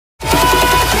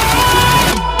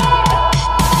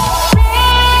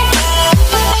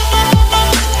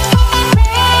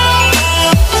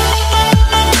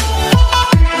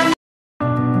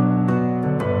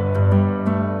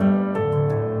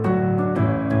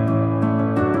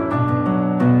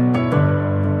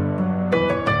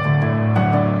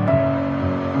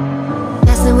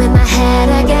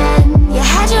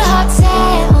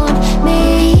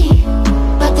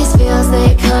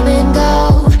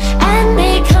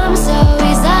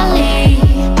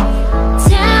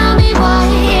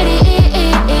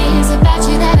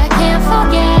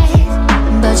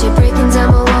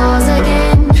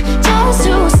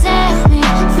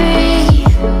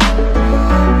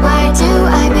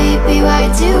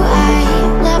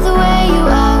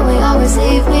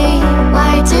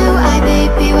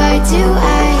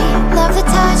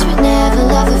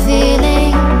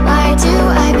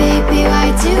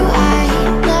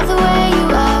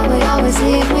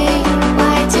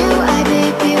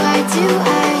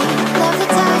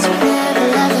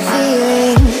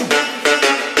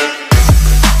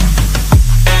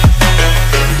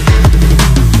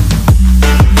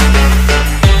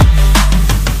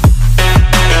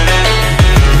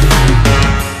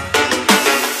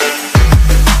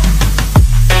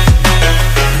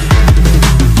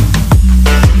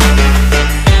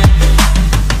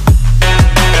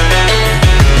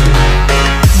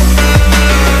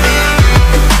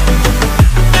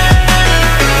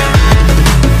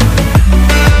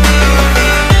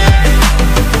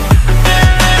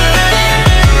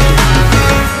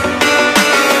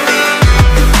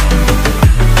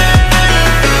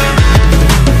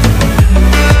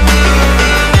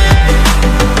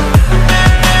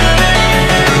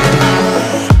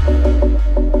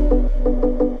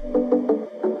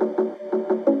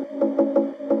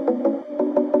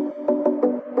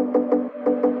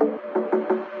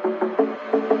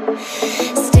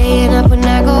Staying up when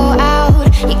I go out,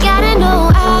 you gotta know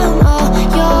I'm all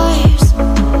yours.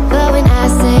 But when I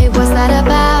say what's that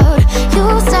about, you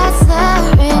start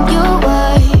slurring your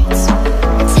words.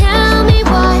 Tell me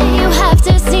why you have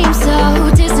to seem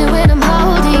so distant when I'm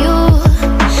holding you.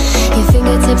 Your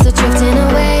fingertips are drifting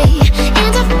away,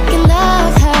 and I fucking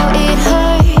love how it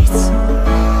hurts.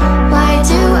 Why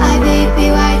do I,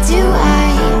 baby, why do I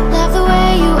love the way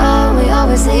you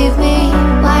always leave me?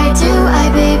 Why do I,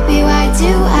 baby, why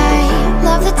do I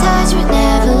love the touch but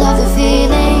never love the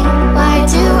feeling? Why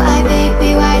do I,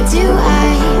 baby, why do I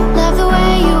love the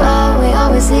way you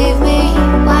always leave me?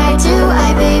 Why do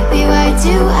I, baby, why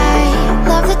do I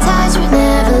love the touch but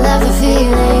never love the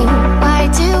feeling? Why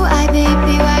do I,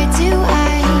 baby, why do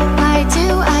I? Why do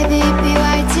I, baby,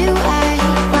 why do I?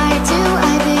 Why do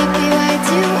I, baby, why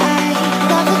do I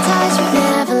love the touch but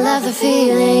never love the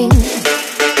feeling?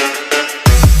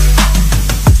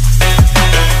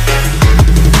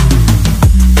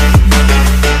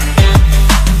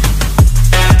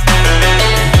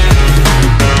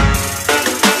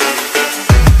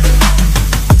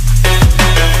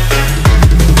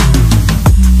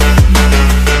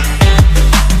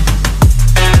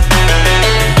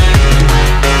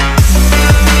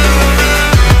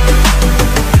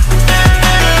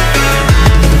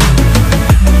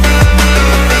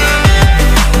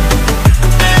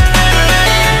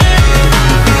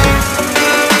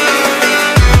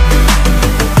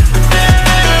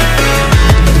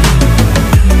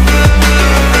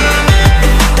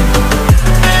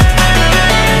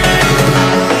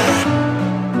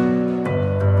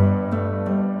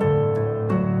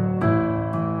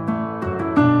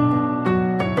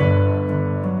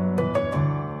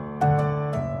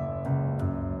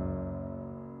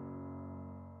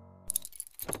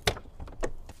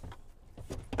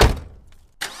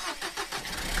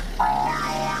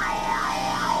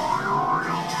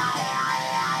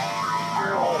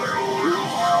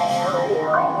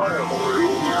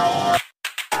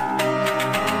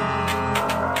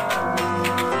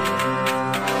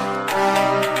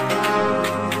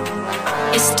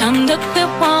 It's time to quit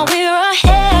while we're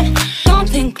ahead. Don't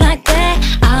think like that.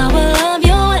 I will love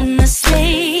you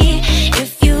endlessly.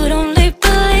 If you don't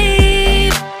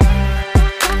believe,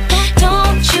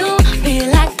 don't you be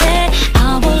like that.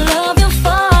 I will love you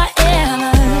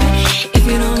forever. If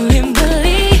you don't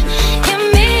believe in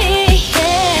me,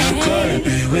 yeah. You could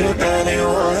be with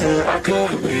anyone. I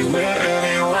could be with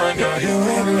anyone. Got you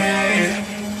with me.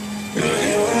 Got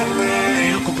you with me.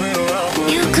 You could be around,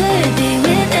 but You could be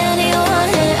with anyone.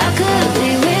 I could be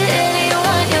with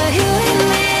anyone. You're you and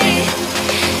me.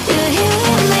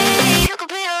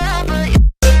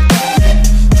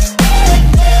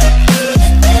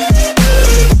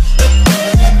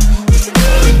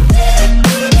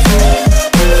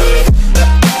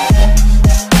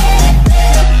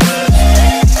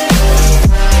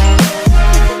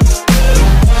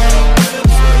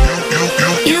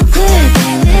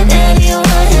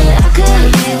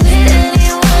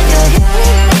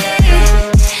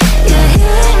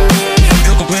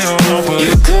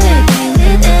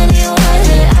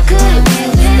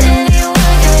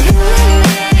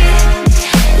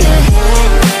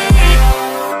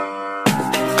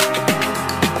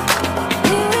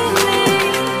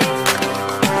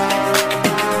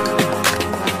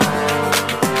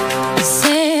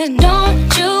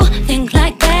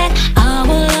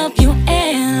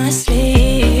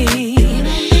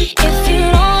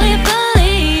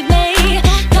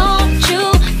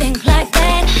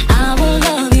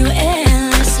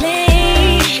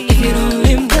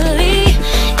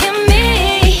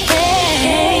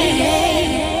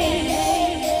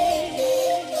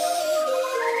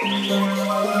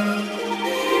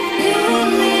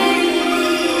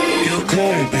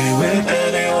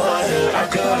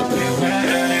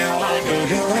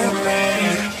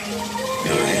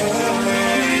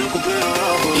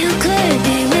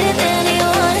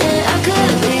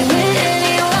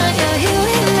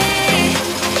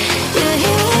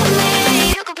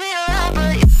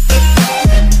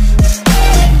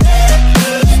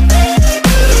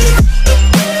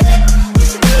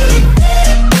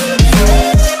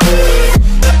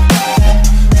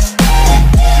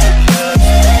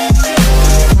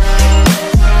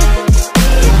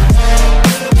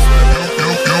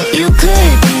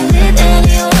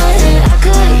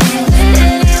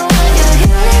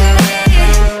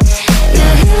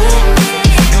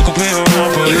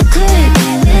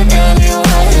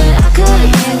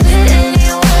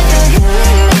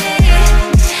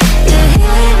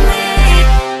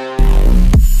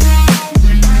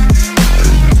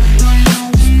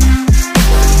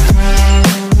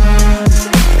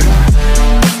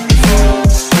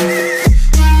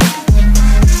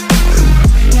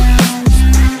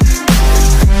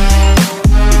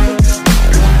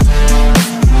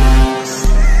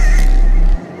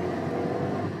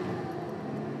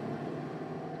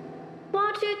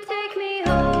 you take me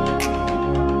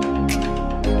home?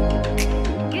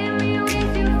 Give me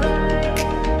wings to fly.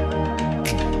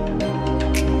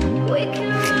 We can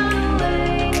run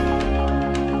away.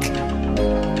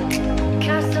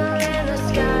 Castle in the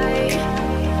sky.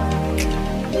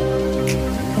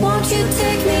 Won't you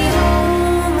take me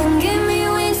home and give me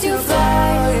wings to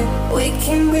fly? We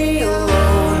can be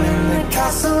alone in the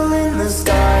castle in the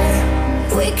sky.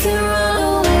 We can run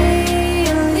away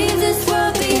and leave this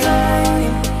world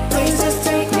behind. Places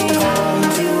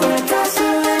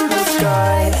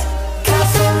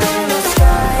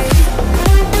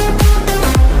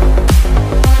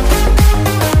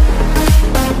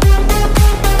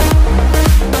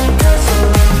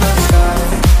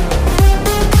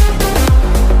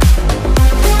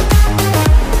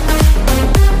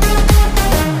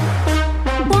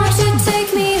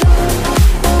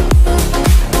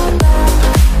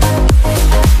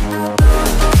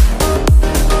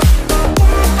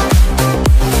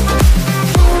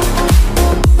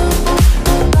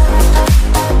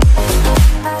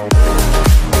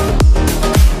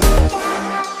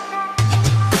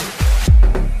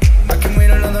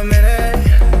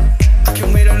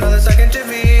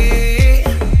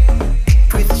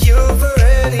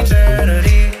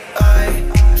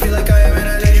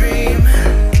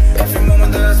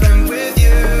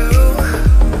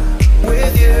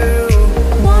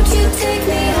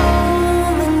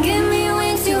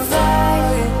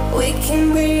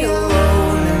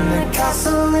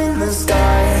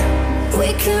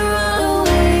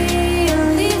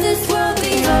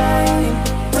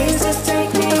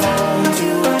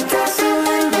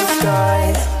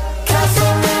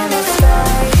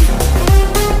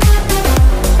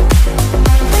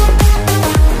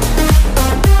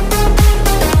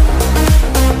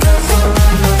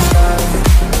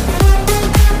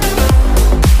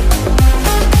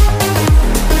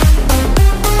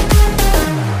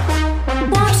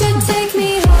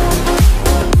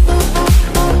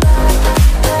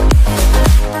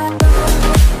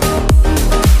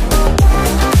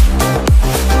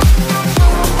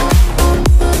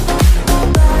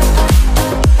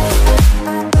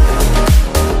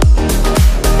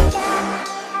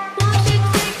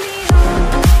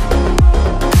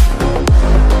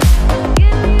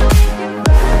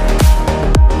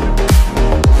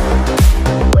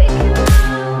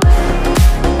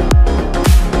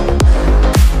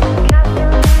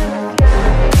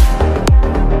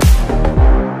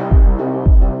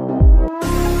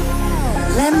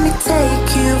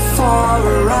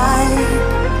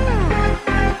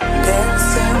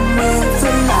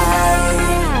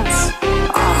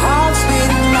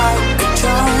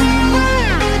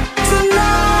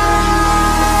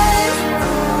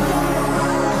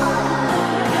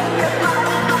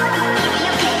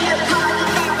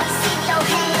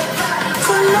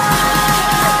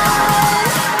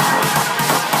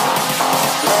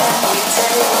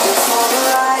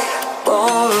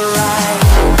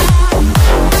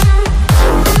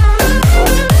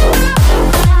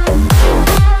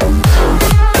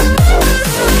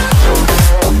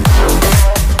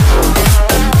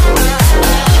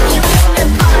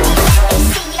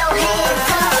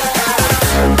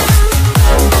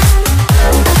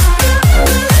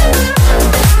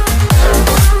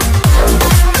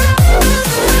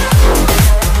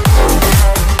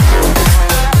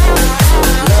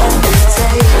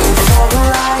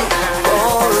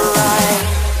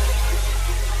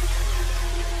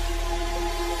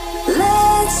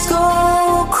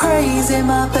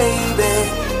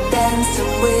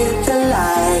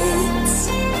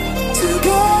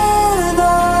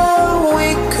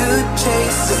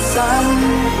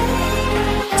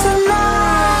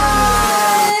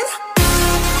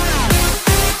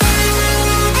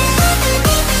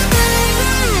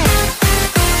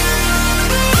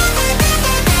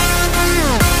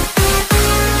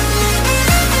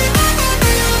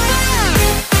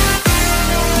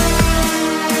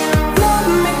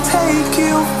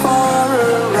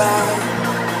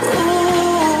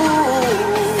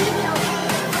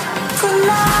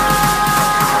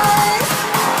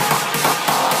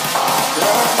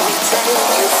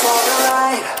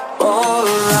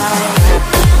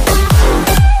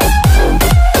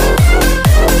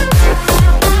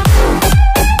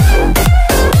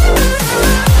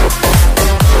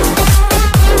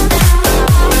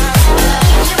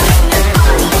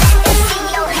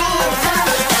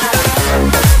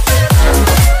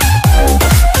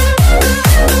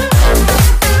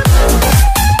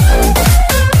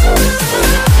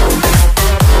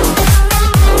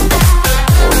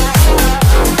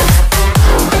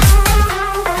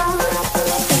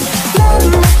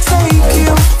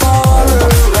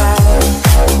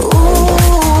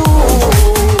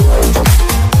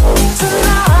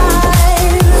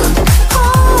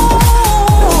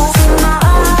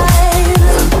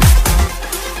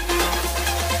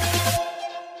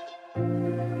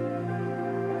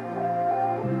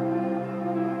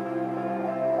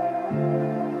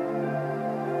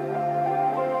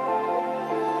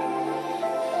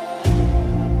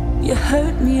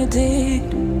hurt me, you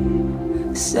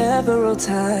did, several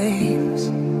times.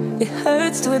 It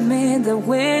hurts to admit that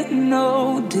we're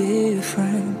no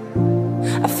different.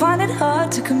 I find it hard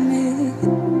to commit,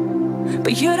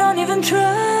 but you don't even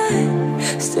try.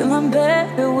 Still I'm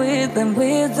better with than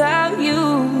without you.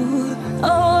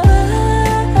 Oh,